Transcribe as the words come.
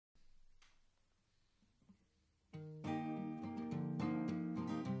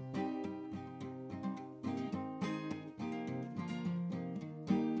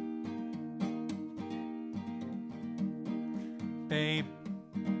Babe,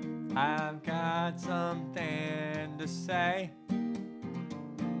 I've got something to say,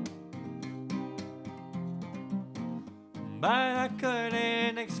 but I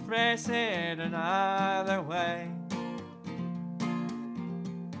couldn't express it another way.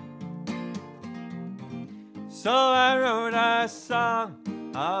 So I wrote a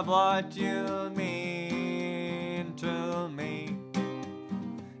song of what you mean to me,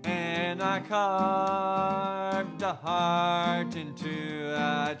 and I carved a heart into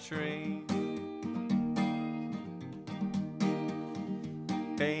a tree.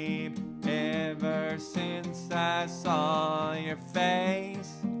 Babe, ever since I saw your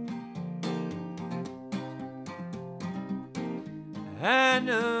face, I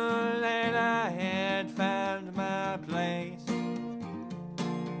knew that I had found my place.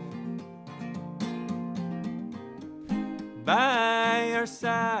 By your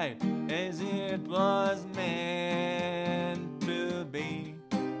side, as it was meant to be.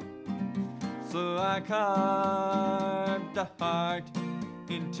 So I carved a heart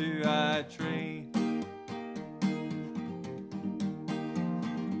into a tree.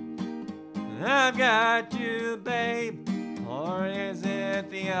 I've got you, babe, or is it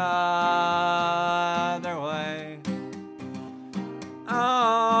the other way?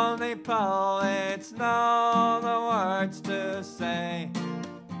 Only poets know the words to say.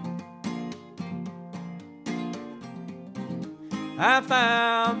 I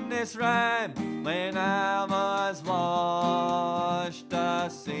found this rhyme when I was washed to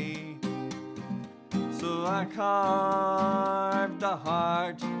sea. So I carved a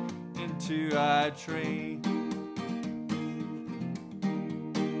heart into a tree.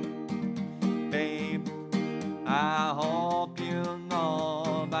 Babe, I hope you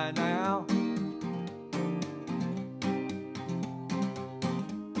know by now,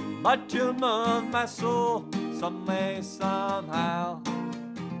 but you move my soul some way, somehow.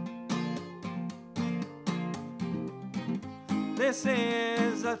 This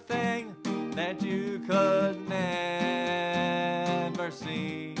is a thing that you could never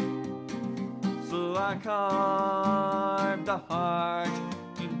see. So I carved a heart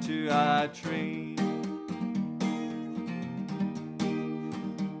into a tree.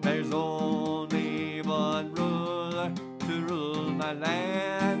 There's only one ruler to rule my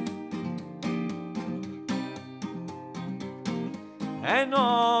land, and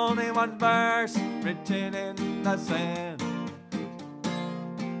only one verse written in the sand,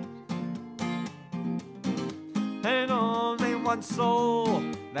 and only one soul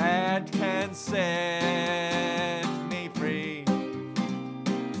that can set me free.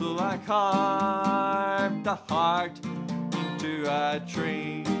 So I carved a heart into a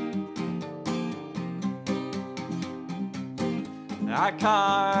tree. I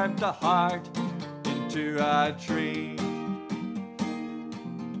carved a heart into a tree.